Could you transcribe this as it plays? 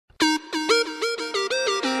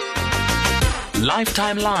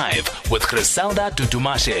Lifetime Live with Griselda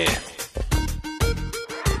Tutumashe.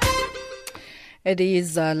 It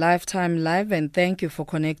is Lifetime Live, and thank you for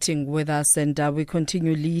connecting with us. And we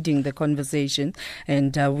continue leading the conversation.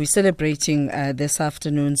 And we're celebrating this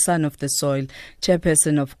afternoon Son of the Soil,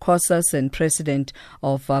 chairperson of COSAS and president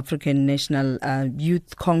of African National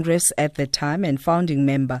Youth Congress at the time, and founding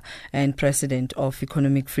member and president of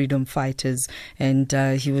Economic Freedom Fighters. And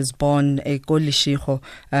he was born a Seshego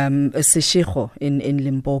in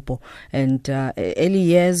Limpopo. And early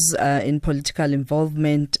years in political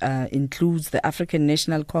involvement includes the African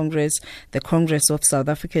National Congress, the Congress of South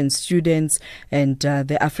African Students, and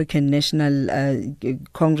the African National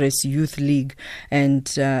Congress Youth League. And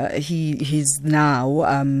he's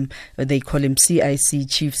now, they call him CIC,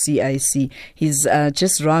 Chief CIC. He's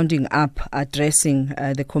just rounding up, addressing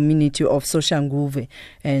the community of Soshanguve,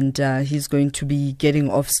 and he's going to be getting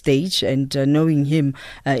off stage. And knowing him,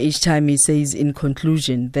 each time he says in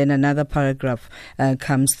conclusion, then another paragraph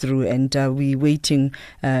comes through, and we're waiting.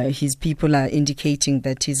 His people are indicating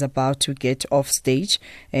that he's about to get off stage,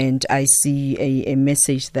 and I see a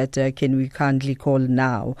message that can we kindly call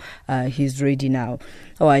now. He's ready now.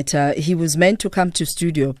 All right, he was meant to come to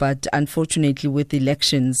studio, but unfortunately with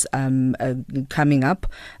elections coming up,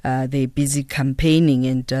 they're busy campaigning,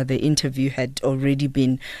 and the interview had already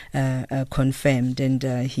been confirmed, and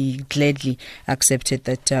he gladly accepted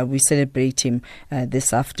that we celebrate him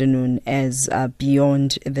this afternoon as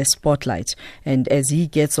Beyond the Spotlight. And as he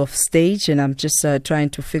gets off stage, and I'm just trying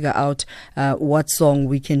to figure out what song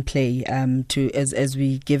we can play as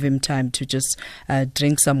we give him time to just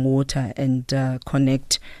drink some water and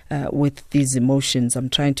connect with these emotions. I'm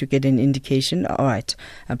trying to get an indication. All right,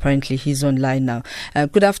 apparently he's online now.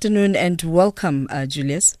 Good afternoon and welcome,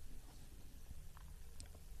 Julius.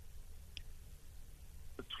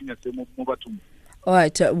 All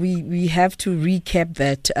right, we have to recap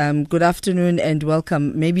that. Good afternoon and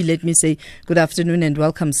welcome. Maybe let me say good afternoon and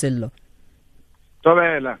welcome, Sello.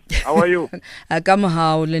 Tobela, how are you?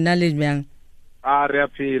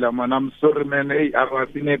 Man, I'm sorry, man. Hey, I was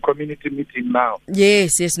in a community meeting now.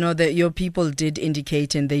 Yes, no, your people did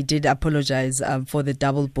indicate, and they did apologize for the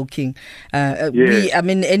double booking. Yes.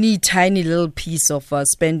 Any tiny little piece of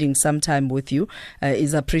spending some time with you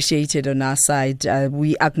is appreciated on our side.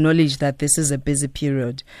 We acknowledge that this is a busy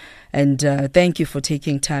period, and thank you for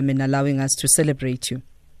taking time and allowing us to celebrate you.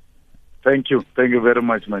 Thank you very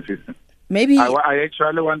much, my sister. Maybe I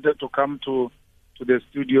actually wanted to come to the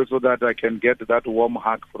studio so that I can get that warm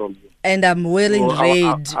hug from you. And I'm wearing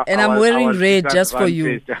red. And I'm wearing red just for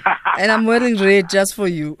you. And I'm wearing red just for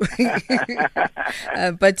you.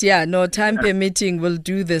 But yeah, no, time permitting, we'll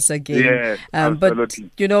do this again. Yes,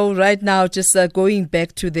 absolutely. But, right now, just going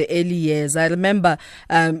back to the early years, I remember,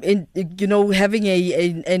 having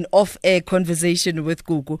an off-air conversation with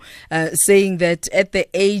Gugu, saying that at the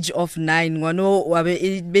age of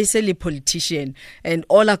 9, basically politician, and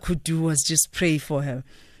all I could do was just pray for her.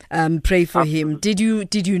 Pray for him. Did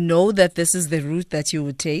you know that this is the route that you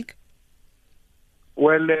would take?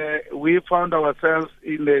 Well, we found ourselves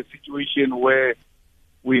in a situation where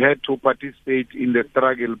we had to participate in the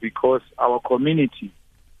struggle because our community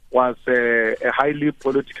was a highly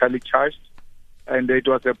politically charged, and it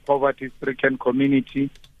was a poverty-stricken community.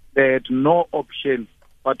 They had no option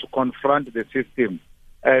but to confront the system.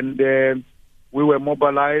 And we were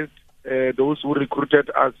mobilized. Those who recruited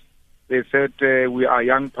us, they said, we are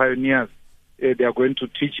young pioneers. They are going to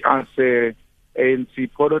teach us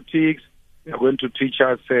ANC politics. They are going to teach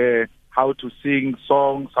us how to sing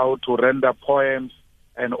songs, how to render poems,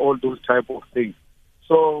 and all those type of things.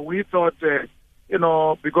 So we thought,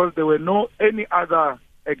 because there were no any other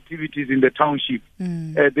activities in the township,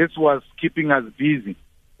 this was keeping us busy.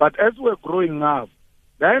 But as we're growing up,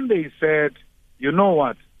 then they said, you know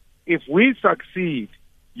what, if we succeed,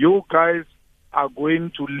 you guys are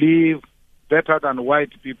going to live better than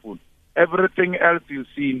white people. Everything else you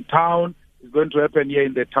see in town is going to happen here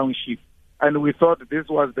in the township. And we thought this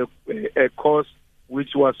was a cause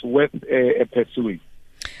which was worth pursuing.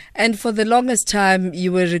 And for the longest time,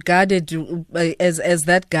 you were regarded as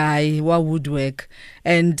that guy who woodwork.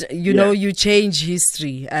 And, you change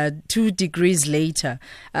history 2 degrees later.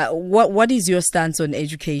 What is your stance on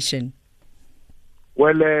education?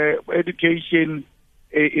 Well, education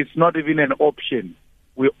is not even an option.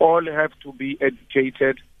 We all have to be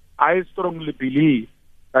educated. I strongly believe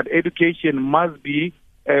that education must be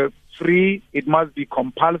free, it must be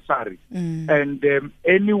compulsory. And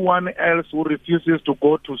anyone else who refuses to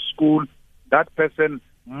go to school, that person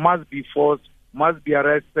must be forced, must be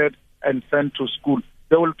arrested and sent to school.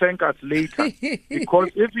 They will thank us later. Because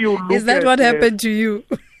if you look is that what happened to you?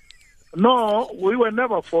 No, we were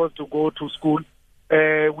never forced to go to school.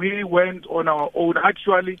 We went on our own.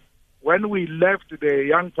 Actually, when we left the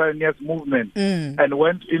Young Pioneers movement and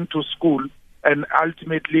went into school and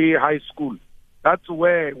ultimately high school, that's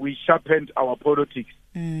where we sharpened our politics.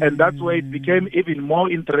 And that's where it became even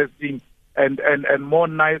more interesting and more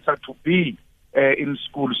nicer to be in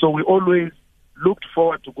school. So we always looked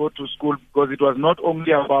forward to go to school because it was not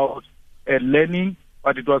only about learning,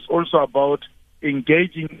 but it was also about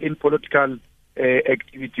engaging in political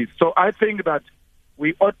activities. So I think that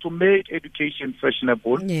we ought to make education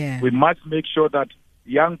fashionable. Yeah. We must make sure that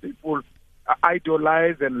young people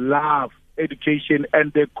idolize and love education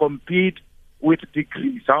and they compete with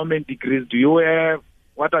degrees. How many degrees do you have?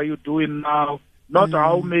 What are you doing now? Not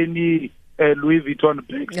how many Louis Vuitton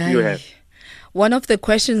bags do you have. One of the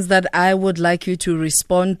questions that I would like you to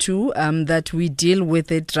respond to, that we deal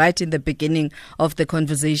with it right in the beginning of the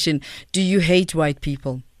conversation. Do you hate white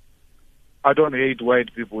people? I don't hate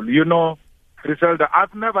white people. You know, Griselda,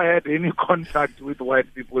 I've never had any contact with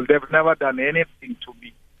white people. They've never done anything to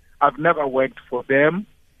me. I've never worked for them.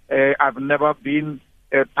 I've never been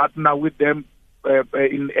a partner with them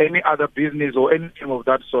in any other business or anything of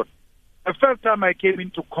that sort. The first time I came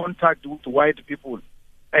into contact with white people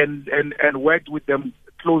and worked with them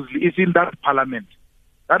closely is in that parliament.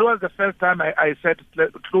 That was the first time I sat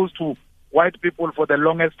close to white people for the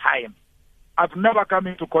longest time. I've never come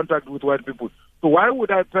into contact with white people. So why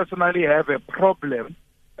would I personally have a problem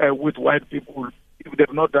with white people if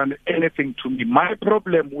they've not done anything to me? My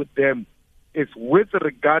problem with them is with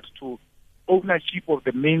regard to ownership of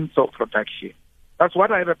the means of production. That's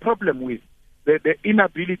what I have a problem with. The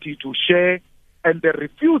inability to share and the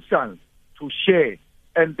refusal to share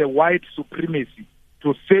and the white supremacy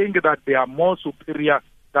to think that they are more superior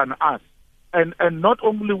than us. And not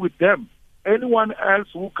only with them, anyone else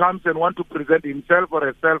who comes and want to present himself or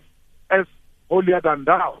herself as holier than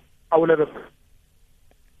thou, I will have a...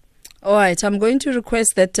 All right, I'm going to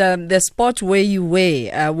request that the spot where you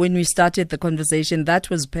were when we started the conversation, that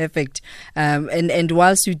was perfect. And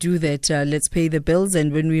whilst you do that, let's pay the bills.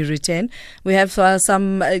 And when we return, we have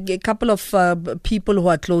a couple of people who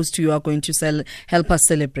are close to you are going to help us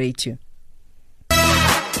celebrate you.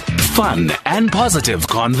 Fun and positive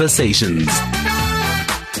conversations.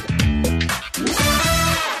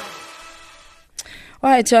 All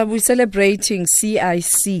right, we're celebrating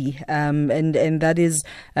CIC, and that is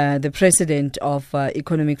the president of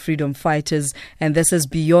Economic Freedom Fighters, and this is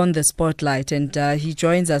Beyond the Spotlight, and he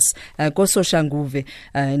joins us, Koso Shanguve,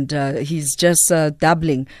 and he's just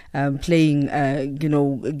doubling, playing,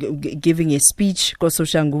 giving a speech, Koso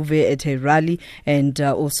Shanguve, at a rally, and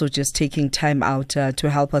also just taking time out to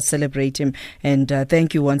help us celebrate him, and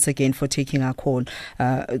thank you once again for taking our call.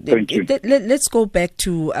 Thank you. Let's go back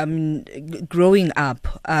to growing up.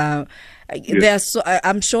 Yes.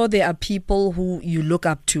 I'm sure there are people who you look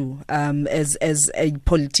up to as a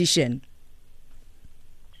politician.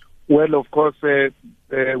 Well, of course,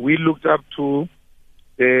 we looked up to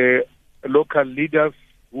the local leaders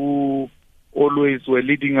who always were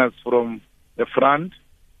leading us from the front.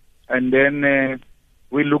 And then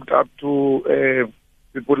we looked up to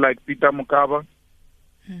people like Peter Mokaba,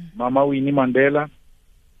 Mama Winnie Mandela,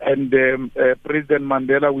 and President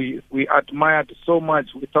Mandela. We admired so much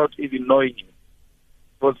without even knowing him.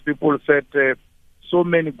 Because people said so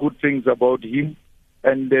many good things about him,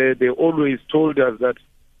 and they always told us that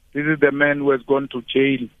this is the man who has gone to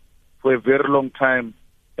jail for a very long time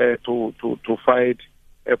to fight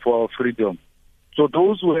for our freedom. So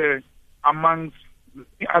those were amongst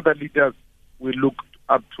the other leaders we looked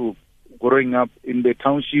up to growing up in the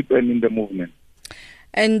township and in the movement.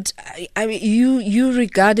 And I mean, you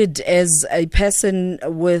regarded as a person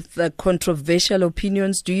with controversial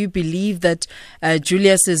opinions. Do you believe that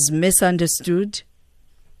Julius is misunderstood?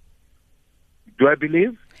 Do I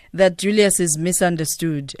believe? That Julius is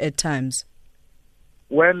misunderstood at times.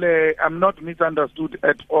 Well, I'm not misunderstood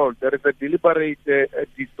at all. There is a deliberate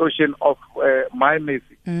distortion of my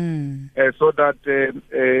message so that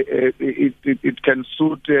it can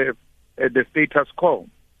suit the status quo.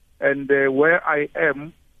 And where I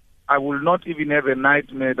am, I will not even have a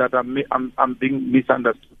nightmare that I'm being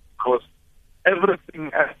misunderstood, because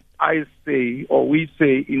everything I say or we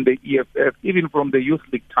say in the EFF, even from the Youth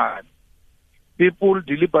League time, people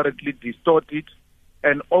deliberately distort it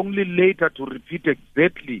and only later to repeat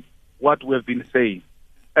exactly what we've been saying.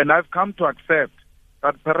 And I've come to accept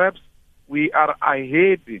that perhaps we are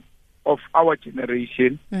ahead of our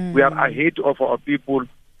generation, we are ahead of our people.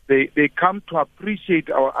 They come to appreciate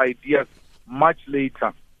our ideas much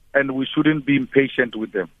later, and we shouldn't be impatient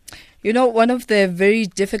with them. You know, one of the very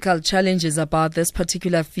difficult challenges about this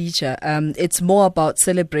particular feature, it's more about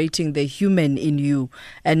celebrating the human in you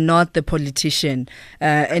and not the politician.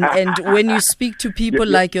 And when you speak to people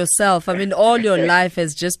like yourself, I mean, all your life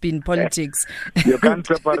has just been politics. You can't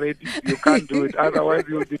separate it. You can't do it. Otherwise,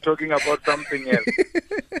 you'll be talking about something else.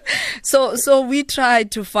 So we tried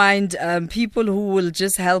to find people who will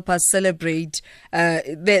just help us celebrate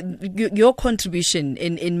your contribution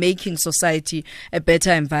in making society a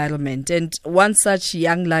better environment. And one such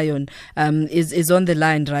young lion is on the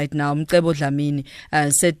line right now. Mcebo Dlamini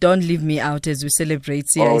said, "Don't leave me out as we celebrate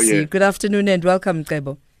CIC." Oh, yeah. Good afternoon and welcome,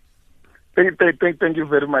 Mcebo. Thank you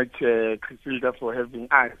very much, Chrisilda, for having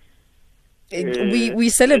us. We're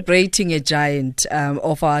celebrating a giant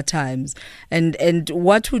of our times, and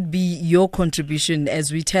what would be your contribution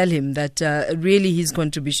as we tell him that really his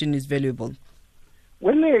contribution is valuable?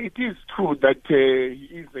 Well, it is true that he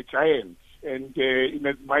is a giant, and in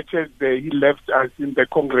as much as he left us in the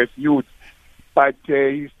Congress youth, but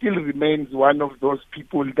he still remains one of those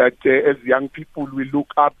people that as young people we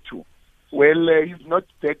look up to. Well, he's not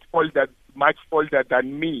that much older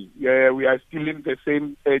than me. We are still in the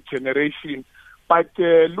same generation. But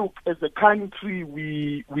look, as a country,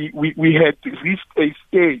 we had reached a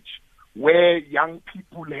stage where young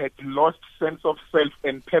people had lost sense of self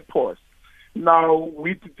and purpose. Now,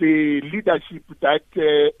 with the leadership that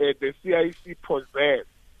the CIC possessed,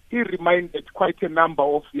 he reminded quite a number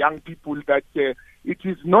of young people that it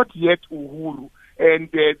is not yet Uhuru, and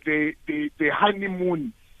the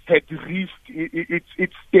honeymoon had reached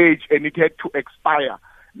its stage and it had to expire.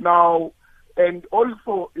 Now, and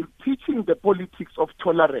also teaching the politics of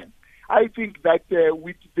tolerance. I think that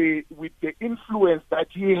with the influence that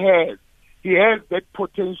he has that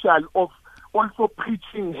potential of also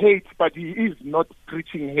preaching hate, but he is not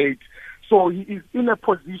preaching hate. So he is in a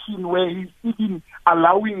position where he's even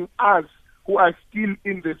allowing us who are still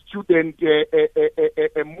in the student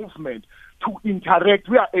movement to interact.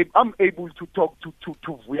 I'm able to talk to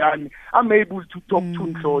Vuyani. I'm able to talk to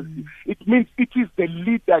Ndlozi. It means it is the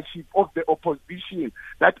leadership of the opposition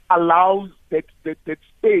that allows that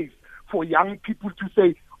space for young people to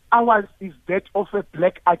say, ours is that of a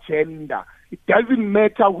black agenda. It doesn't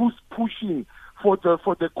matter who's pushing for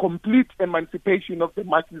the complete emancipation of the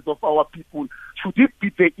masses of our people. Should it be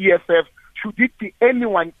the EFF? Should it be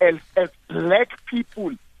anyone else? As black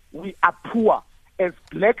people, we are poor. As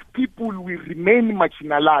black people, we remain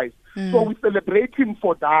marginalized. So we celebrate him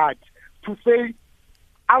for that. To say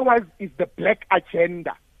ours is the black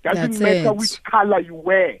agenda. Doesn't matter which color you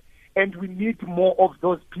wear. And we need more of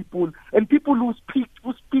those people. And people who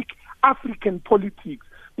speak African politics.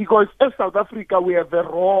 Because as South Africa, we have a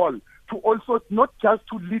role to also not just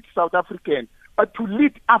to lead South African, but to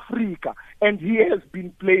lead Africa. And he has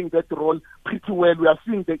been playing that role pretty well. We are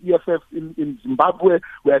seeing the EFF in Zimbabwe.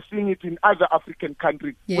 We are seeing it in other African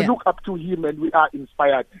countries. Yeah. We look up to him and we are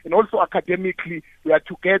inspired. And also academically, we are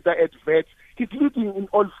together at VET. He's leading in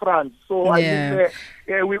all fronts. So I mean,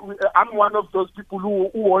 I'm one of those people who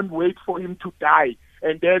won't wait for him to die.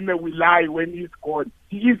 And then we lie when he's gone.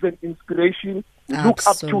 He is an inspiration. We look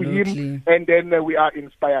up to him and then we are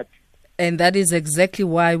inspired. And that is exactly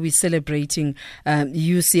why we're celebrating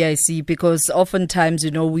UCIC, because oftentimes,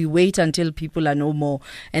 you know, we wait until people are no more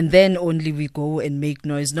and then only we go and make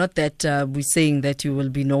noise. Not that we're saying that you will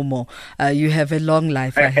be no more. You have a long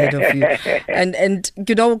life ahead of you. And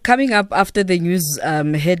you know, coming up after the news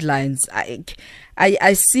headlines,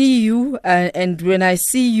 I see you, and when I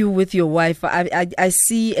see you with your wife, I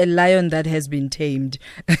see a lion that has been tamed.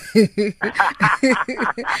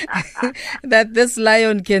 That this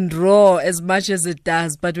lion can roar as much as it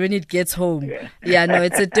does, but when it gets home,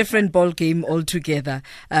 it's a different ball game altogether.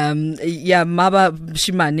 Maba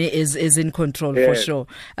Shimane is in control for sure.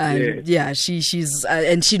 She's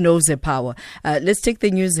and she knows her power. Let's take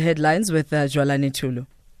the news headlines with Jwalani Tulu.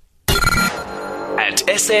 At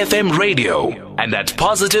SAFM Radio and at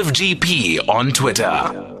Positive GP on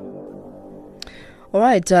Twitter. All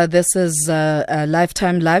right, this is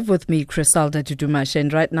Lifetime Live with me, Crisalda Dudumash,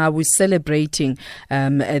 and right now we're celebrating.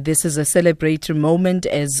 This is a celebratory moment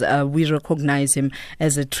as we recognize him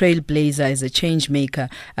as a trailblazer, as a change maker.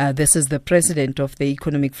 This is the president of the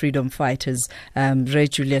Economic Freedom Fighters,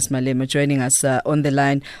 Julius Malema, joining us on the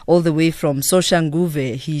line all the way from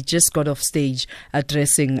Soshanguve. He just got off stage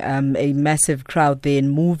addressing a massive crowd there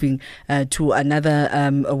and moving to another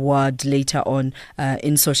ward later on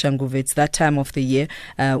in Soshanguve. It's that time of the year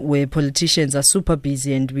year where politicians are super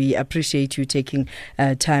busy, and we appreciate you taking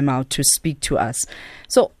time out to speak to us.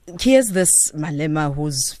 So here's this Malema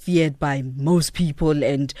who's feared by most people,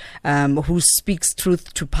 and who speaks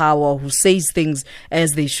truth to power, who says things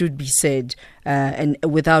as they should be said, and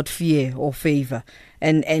without fear or favor.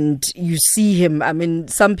 And you see him, I mean,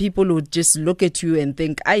 some people would just look at you and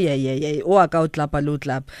think, ay,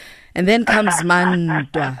 and then comes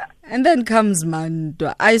Mandwa. And then comes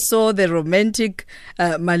Mandwa. I saw the romantic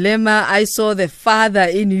Malema. I saw the father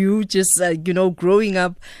in you, just, growing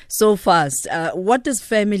up so fast. What does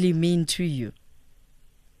family mean to you?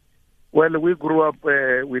 Well, we grew up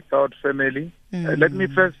without family. Let me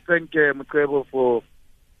first thank Mkwebo for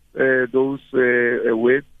those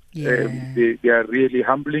words. Yeah. They are really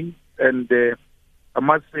humbling. And I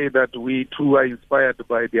must say that we too are inspired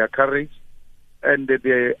by their courage and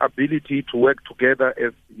their ability to work together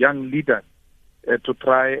as young leaders to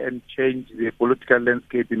try and change the political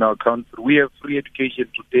landscape in our country. We have free education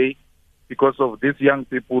today because of these young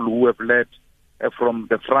people who have led from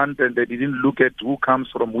the front, and they didn't look at who comes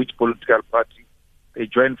from which political party. They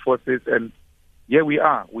joined forces, and here we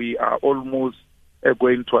are. We are almost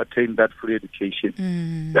going to attain that free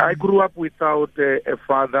education. I grew up without a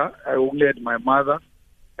father. I only had my mother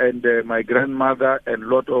and my grandmother and a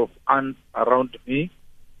lot of aunts around me.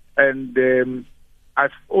 And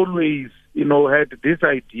I've always, had this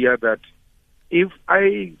idea that if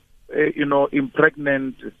I,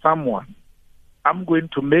 impregnate someone, I'm going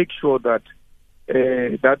to make sure that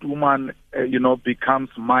that woman, becomes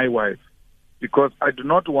my wife, because I do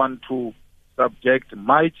not want to subject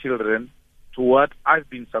my children to what I've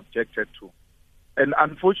been subjected to. And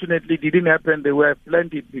unfortunately, it didn't happen. They were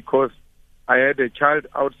planted because I had a child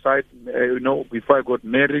outside, before I got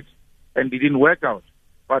married, and it didn't work out.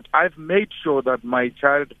 But I've made sure that my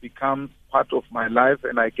child becomes part of my life,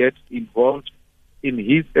 and I get involved in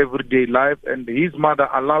his everyday life, and his mother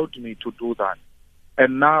allowed me to do that.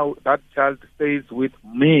 And now that child stays with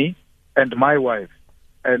me and my wife.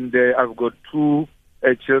 And I've got two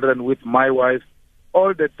children with my wife.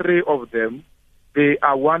 All the three of them, they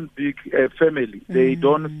are one big family. They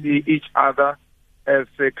don't see each other as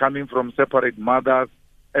coming from separate mothers.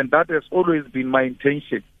 And that has always been my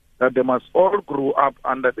intention, that they must all grow up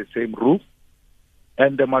under the same roof,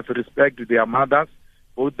 and they must respect their mothers,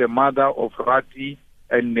 both the mother of Rati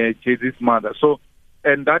and Jesus' mother. So,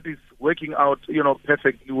 and that is working out,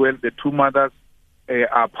 perfectly well. The two mothers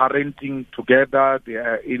are parenting together. They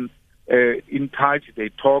are in touch. They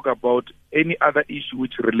talk about any other issue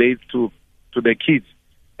which relates to the kids.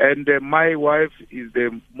 And my wife is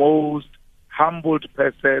the most humbled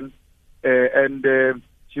person, and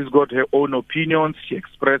she's got her own opinions. She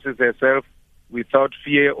expresses herself without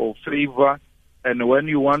fear or favor. And when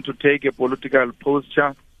you want to take a political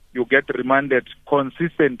posture, you get reminded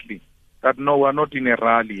consistently that no, we're not in a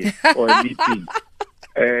rally or a meeting.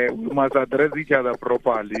 We must address each other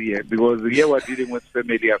properly, because here we're dealing with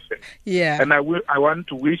family affairs. Yeah. And I want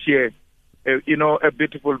to wish her, a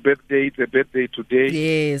beautiful birthday. It's a birthday today.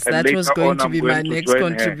 Yes, and that was going to be my next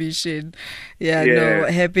contribution. No,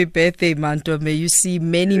 happy birthday, Manto. May you see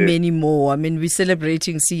many, many more. I mean, we're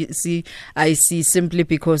celebrating CIC simply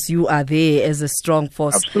because you are there as a strong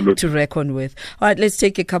force to reckon with. All right, let's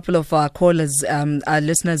take a couple of our callers, our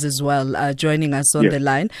listeners as well, joining us on the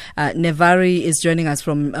line. Nevari is joining us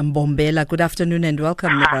from Mbombela. Good afternoon and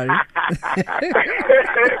welcome, Nevari.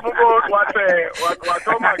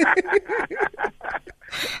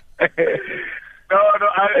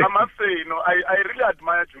 I must say, I really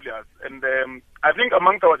admire Julius, and I think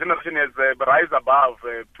amongst our generation has rise above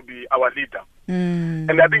to be our leader.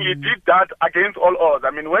 And I think he did that against all odds.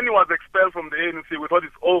 I mean, when he was expelled from the ANC, we thought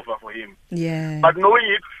it's over for him. Yeah. But knowing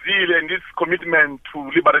his zeal and his commitment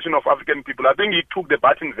to liberation of African people, I think he took the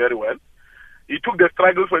baton very well. He took the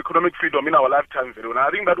struggle for economic freedom in our lifetime very well. And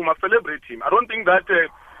I think that we must celebrate him. I don't think that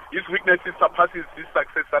his weaknesses surpasses his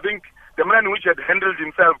success. I think the manner in which he had handled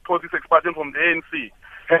himself post his expulsion from the ANC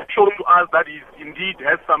has shown to us that he indeed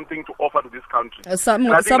has something to offer to this country. Some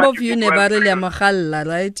of you never really are,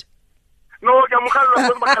 right? No, they want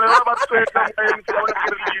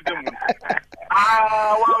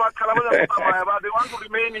to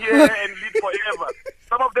remain here and lead forever.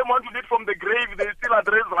 Some of them want to lead from the grave. They still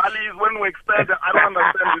address rallies when we expect. I don't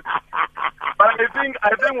understand this. But I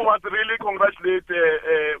think we must really congratulate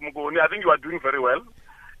Mugoni. I think you are doing very well.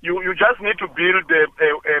 You just need to build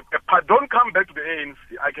a part. Don't come back to the ANC.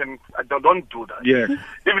 Don't do that. Yeah.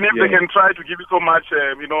 Even if they can try to give you so much,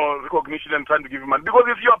 recognition and trying to give you money. Because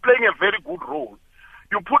if you are playing a very good role,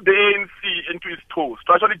 you put the ANC into its toes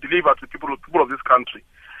to actually deliver to people of this country.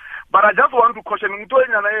 But I just want to caution into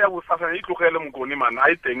enyana ya go sasa e tlogele mokoni man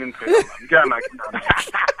I teng in tsela ke ana ke nna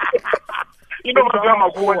you know what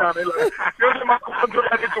I'm going on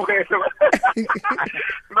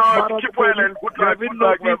no keep well and good luck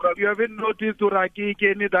you haven't noticed to raki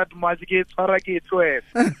ke that much ke tshwara ke twes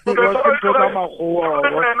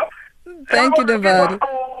Thank you, Nevada.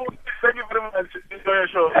 Thank you very much. Enjoy your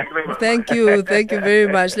show. Thank you very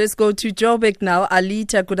much. Let's go to Joburg now.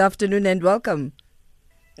 Alita, good afternoon and welcome.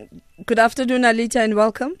 Good afternoon, Alita, and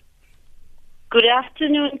welcome. Good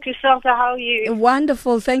afternoon, Chriselda. How are you?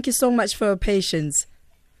 Wonderful. Thank you so much for your patience.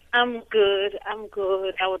 I'm good. I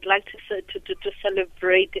would like to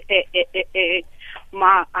celebrate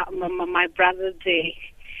my brother there.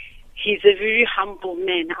 He's a very humble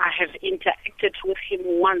man. I have interacted with him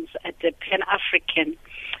once at the Pan-African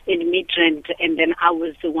in Midrand, and then I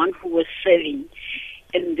was the one who was serving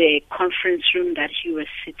in the conference room that he was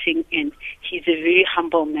sitting in. He's a very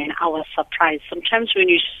humble man. I was surprised. Sometimes when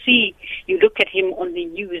you look at him on the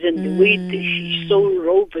news and the way that he's so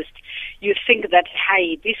robust, you think that,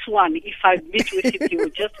 hi, this one, if I meet with him, he will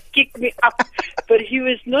just kick me up. But he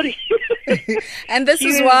was not. And this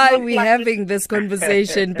is why we're having this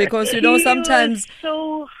conversation, because, sometimes. He was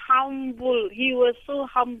so humble. He was so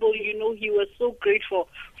humble, he was so grateful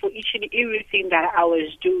for each and everything that I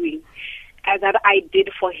was doing. That I did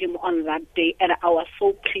for him on that day, and I was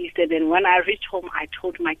so pleased. And then when I reached home, I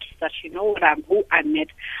told my kids that, who I met?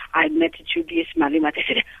 I met Julius Malema. They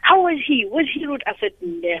said, how was he? Was he rude? I said,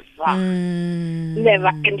 never. Never.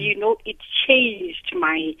 And it changed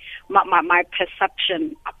my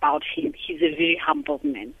perception about him. He's a very humble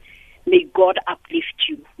man. May God uplift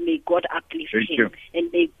you. May God uplift him.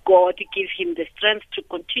 And may God give him the strength to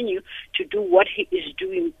continue to do what he is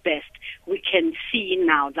doing best. We can see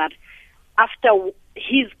now that after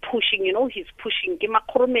he's pushing, he's pushing. Yeah, I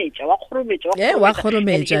tell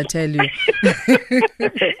you.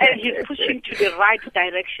 And he's pushing to the right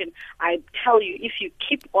direction. I tell you, if you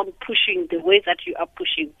keep on pushing the way that you are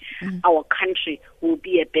pushing, our country will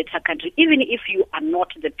be a better country. Even if you are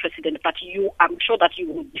not the president, but I'm sure that you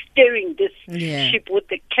will be steering this ship with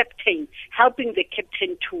the captain, helping the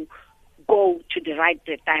captain to go to the right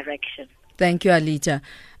direction. Thank you, Alita.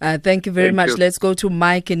 Thank you very much. Let's go to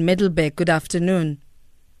Mike in Middleburg. Good afternoon.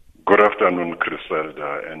 Good afternoon,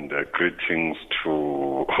 Chriselda, and greetings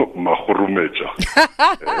to Mahurumeja.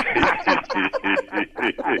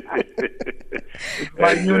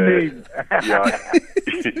 My new name.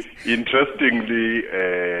 Interestingly,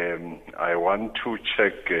 I want to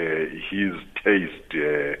check his taste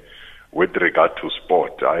with regard to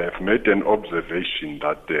sport. I have made an observation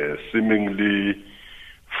that seemingly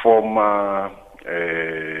former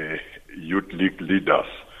youth league leaders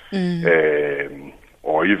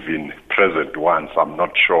or even present ones, I'm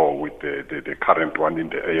not sure with the current one in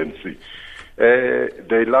the ANC,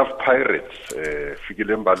 they love Pirates.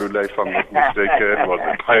 Fikile Mbalula, if I'm not mistaken, was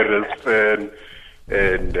a Pirates fan,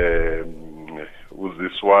 and was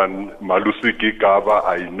this one, Malusi Gigaba,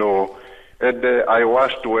 I know. And I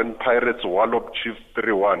watched when Pirates walloped Chiefs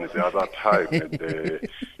 3-1 the other time, and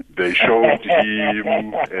they showed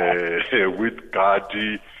him with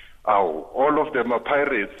Gadi. All of them are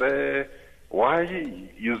Pirates. Why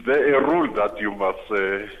is there a rule that you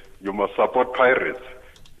must support Pirates?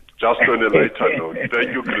 Just on a later note.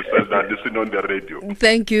 Thank you, Chriselda. Listen on the radio.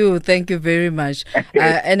 Thank you very much.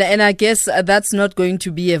 And I guess that's not going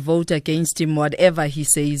to be a vote against him, whatever he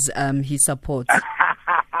says he supports.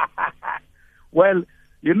 Well,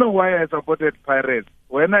 you know why I supported Pirates?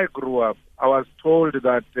 When I grew up, I was told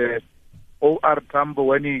that O.R. Tambo,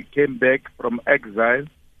 when he came back from exile,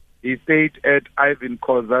 he stayed at Ivan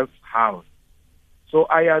COSAS' house. So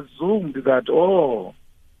I assumed that,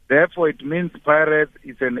 therefore it means Pirates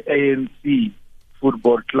is an ANC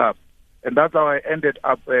football club. And that's how I ended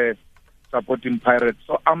up supporting Pirates.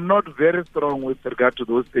 So I'm not very strong with regard to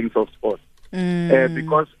those things of sport.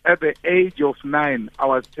 Because at the age of 9, I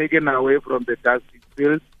was taken away from the dusty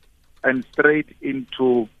field and straight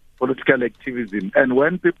into political activism. And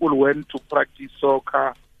when people went to practice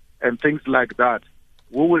soccer and things like that,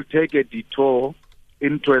 we will take a detour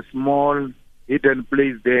into a small hidden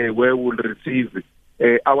place there where we'll receive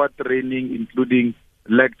our training, including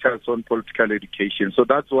lectures on political education. So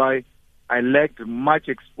that's why I lacked much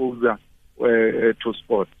exposure to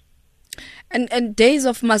sport. And days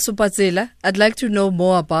of Masupatsela, I'd like to know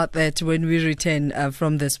more about that when we return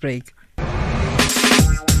from this break.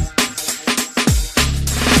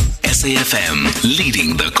 SAFM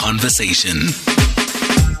leading the conversation.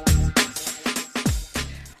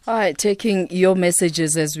 All right, taking your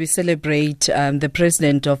messages as we celebrate the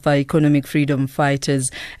president of Economic Freedom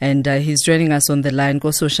Fighters, and he's joining us on the line,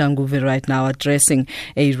 Koso Shanguve, right now, addressing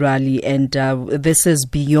a rally. And this is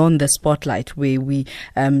Beyond the Spotlight, where we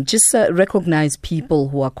just recognize people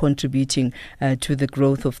who are contributing to the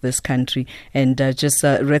growth of this country, and just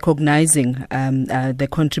recognizing the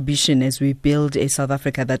contribution as we build a South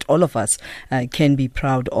Africa that all of us can be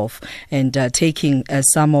proud of. And taking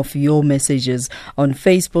some of your messages on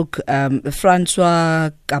Facebook. Francois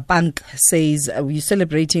Kapank says, we're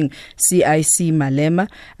celebrating CIC Malema,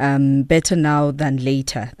 better now than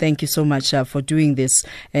later. Thank you so much for doing this.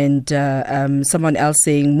 And someone else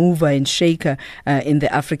saying, mover and shaker in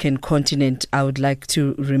the African continent. I would like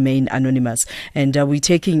to remain anonymous. And we're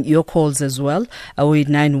taking your calls as well,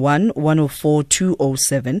 0891 104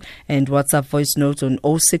 207, and WhatsApp voice note on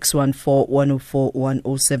 0614 104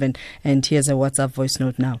 107. And here's a WhatsApp voice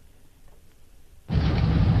note now.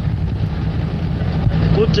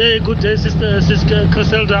 Good day, Sister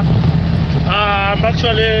Criselda. I'm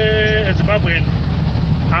actually a Zimbabwean.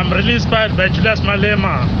 I'm really inspired by Julius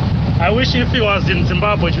Malema. I wish if he was in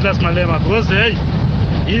Zimbabwe, Julius Malema, because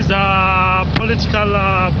his political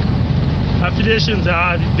affiliations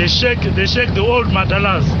they shake the old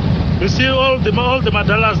Madalas. You see, all the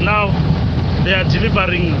Madalas now, they are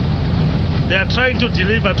delivering. They are trying to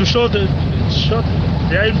deliver to show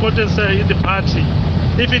their importance in the party.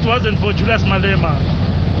 If it wasn't for Julius Malema,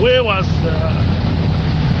 where was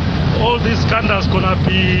all these scandals gonna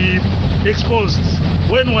be exposed?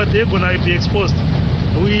 When were they gonna be exposed?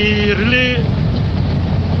 We really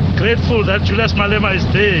grateful that Julius Malema is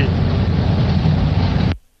there.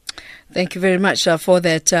 Thank you very much for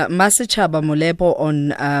that. Masachaba Molepo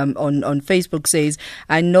on Facebook says,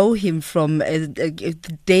 I know him from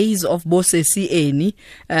days of Bosesi Eni,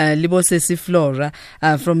 Libosesi Flora.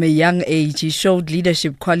 From a young age, he showed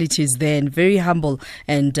leadership qualities there, and very humble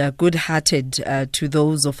and good-hearted to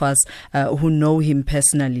those of us who know him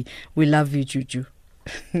personally. We love you, Juju.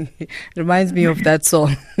 Reminds me of that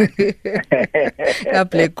song.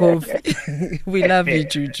 Black Coffee. We love you,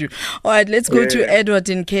 Juju. All right, let's go to Edward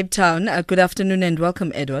in Cape Town. Good afternoon and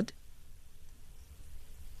welcome, Edward.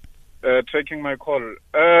 Taking my call.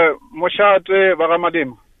 Moshate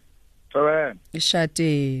Bagamadim.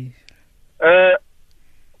 Shate.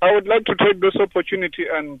 I would like to take this opportunity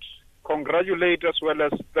and congratulate as well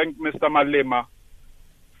as thank Mr. Malema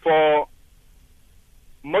for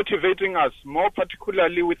motivating us, more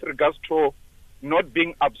particularly with regards to not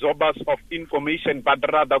being absorbers of information, but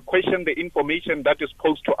rather question the information that is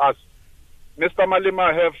posed to us. Mr.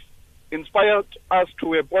 Malema have inspired us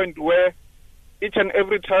to a point where each and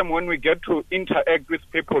every time when we get to interact with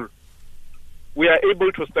people, we are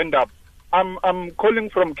able to stand up. I'm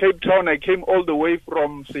calling from Cape Town. I came all the way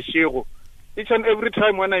from Seshego. Each and every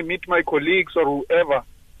time when I meet my colleagues or whoever,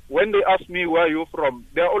 when they ask me where you're from,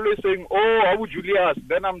 they're always saying, "Oh, Abu Julius."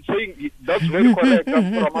 Then I'm saying, "That's very correct.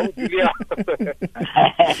 I'm from Abu Julius."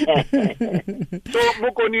 So,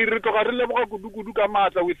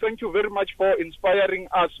 we thank you very much for inspiring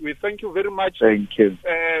us. We thank you very much. Thank you.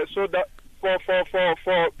 So that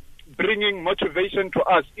for bringing motivation to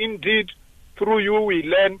us. Indeed, through you we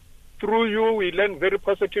learn. Through you we learn very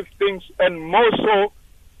positive things, and more so,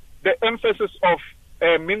 the emphasis of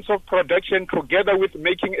means of production together with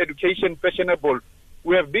making education fashionable.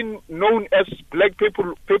 We have been known as black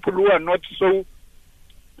people who are not so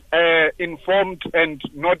informed and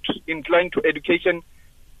not inclined to education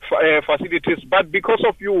facilities. But because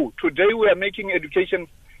of you, today we are making education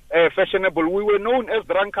fashionable. We were known as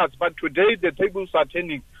drunkards, but today the tables are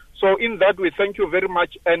turning. So in that, we thank you very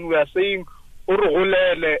much, and we are saying,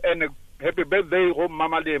 and happy birthday,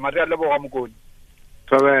 Mama Le.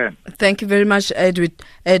 Thank you very much, Edward.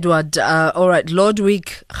 All right,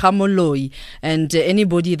 Lordwick Hamoloi, and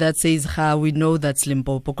anybody that says ha, we know that's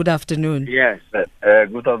Limpopo. Good afternoon. Yes.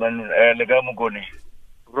 Good afternoon. Lega Mugoni.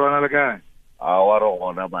 Rona Lega. Awaro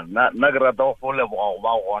gona man. Nagrata fole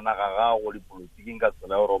ba gona ga go di politiking ka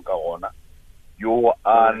tsela o roka gona. You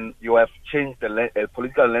have changed the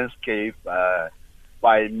political landscape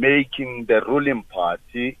by making the ruling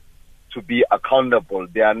party to be accountable.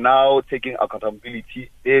 They are now taking accountability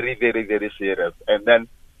very, very, very serious. And then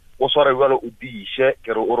also ubishe ke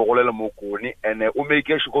re o re golela mokoni and o make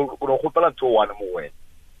sure go gopela to one more.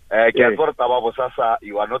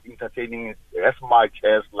 You are not entertaining it as much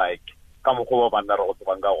as like kamoko ba banda go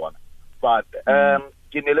banga gona. But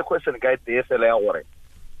ke ne le question guy there fela ya gore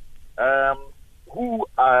who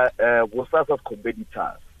are COSAS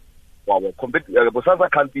competitors? COSAS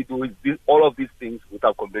can't be doing all of these things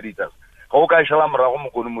without competitors. How can I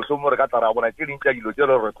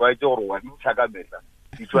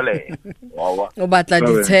itwele wa o batla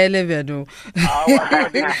ditshele bjano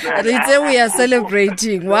re itse we are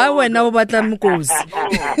celebrating why wena o batla mkosi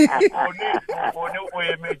o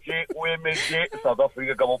emeje South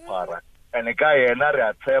Africa ka bophara ene ka yena re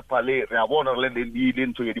a tshepa le re a bona re le le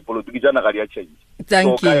ntho ya dipolitiki jana ga di a change.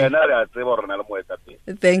 Thank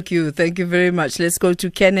you. Thank you very much. Let's go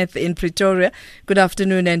to Kenneth in Pretoria. Good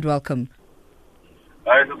afternoon and welcome.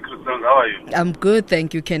 Hi, this is Christian. How are you? I'm good,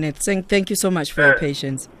 thank you, Kenneth. Thank you so much for your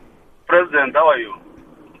patience. President, how are you?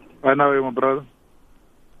 I know you, my brother.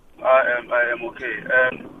 I am okay.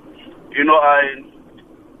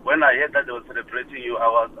 When I heard that they were celebrating you, I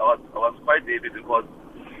was quite happy because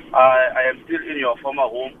I am still in your former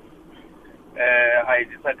home. I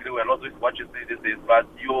disagree with a lot with what you say these days, but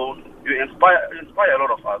you inspire a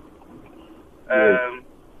lot of us.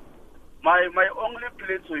 My only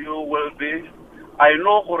plea to you will be, I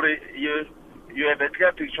know you have a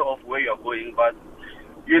clear picture of where you're going, but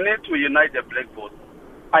you need to unite the black vote.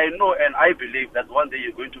 I know and I believe that one day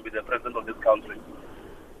you're going to be the president of this country.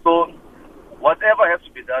 So whatever has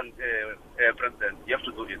to be done, President, you have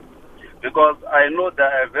to do it. Because I know there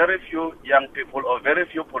are very few young people or very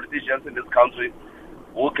few politicians in this country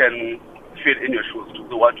who can fit in your shoes to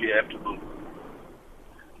do what you have to do.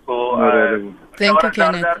 So, thank you,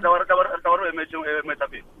 Kenneth.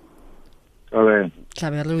 Okay.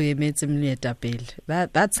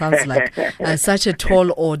 That sounds like such a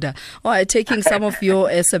tall order. All right, taking some of your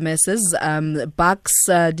SMSs. Bucks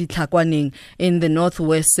Ditlakwaning in the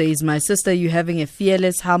Northwest says, my sister, you having a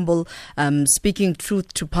fearless, humble, speaking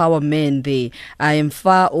truth to power man there. I am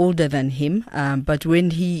far older than him, but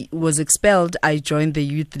when he was expelled, I joined the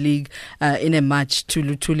Youth League in a march to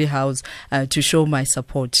Lutuli House to show my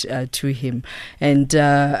support to him. And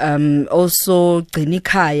also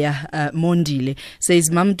Glenikaya Mondile says,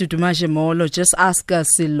 Mam Tutumashe Molo, just ask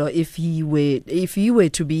Sello if he were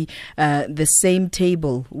to be the same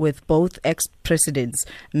table with both ex-presidents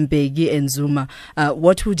Mbeki and Zuma,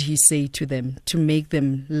 what would he say to them to make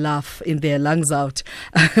them laugh in their lungs out,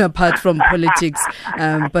 apart from politics?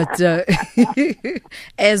 But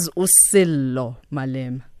as Sello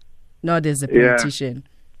Malema, not as a politician.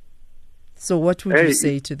 So what would you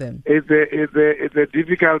say to them? It's a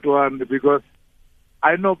difficult one because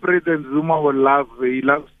I know President Zuma will laugh. He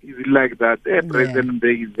loves easy like that. President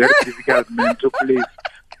Mbeki is very difficult man to please.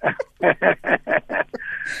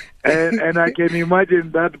 and I can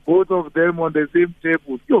imagine that both of them on the same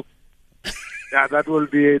table. Yeah, that will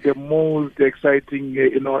be the most exciting,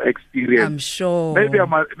 experience. I'm sure. Maybe I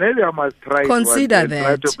must try. Consider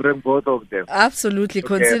that. Try to bring both of them. Absolutely,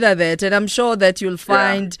 consider that, and I'm sure that you'll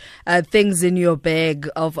find things in your bag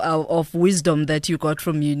of wisdom that you got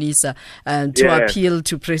from UNISA to appeal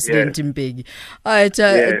to President Mbeki. All right,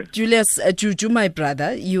 Julius, Juju, my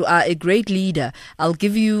brother, you are a great leader. I'll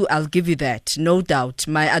give you that, no doubt.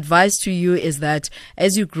 My advice to you is that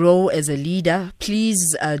as you grow as a leader,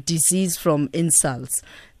 please cease from insults.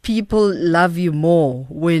 People love you more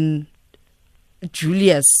when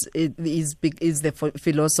Julius is the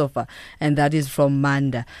philosopher, and that is from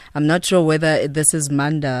Manda. I'm not sure whether this is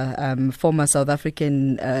Manda, former South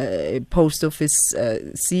African post office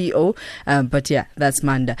CEO, but yeah, that's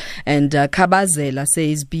Manda. And Kabazela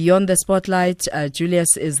says, beyond the spotlight,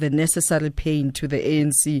 Julius is the necessary pain to the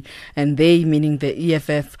ANC, and they, meaning the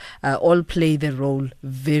EFF, all play the role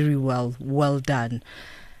very well. Well done.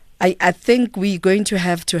 I think we're going to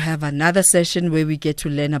have another session where we get to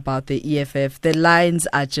learn about the EFF. The lines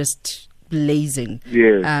are just blazing,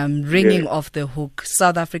 ringing off the hook.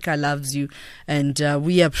 South Africa loves you, and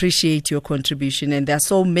we appreciate your contribution. And there are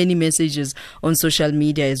so many messages on social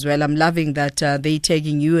media as well. I'm loving that they're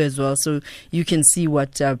tagging you as well, so you can see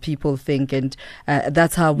what people think. And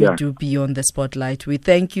that's how we do Beyond the Spotlight. We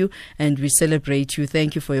thank you and we celebrate you.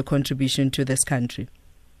 Thank you for your contribution to this country.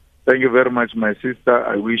 Thank you very much, my sister.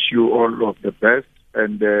 I wish you all of the best,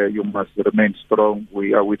 and you must remain strong.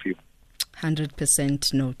 We are with you.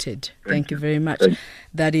 100% noted. Thank you very much.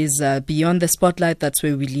 That is Beyond the Spotlight. That's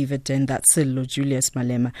where we leave it. And that's Sello Julius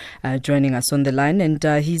Malema joining us on the line. And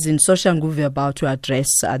he's in Soshanguve about to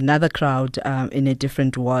address another crowd in a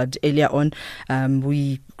different ward. Earlier on,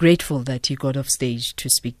 we grateful that he got off stage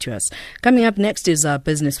to speak to us. Coming up next is our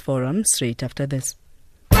business forum straight after this.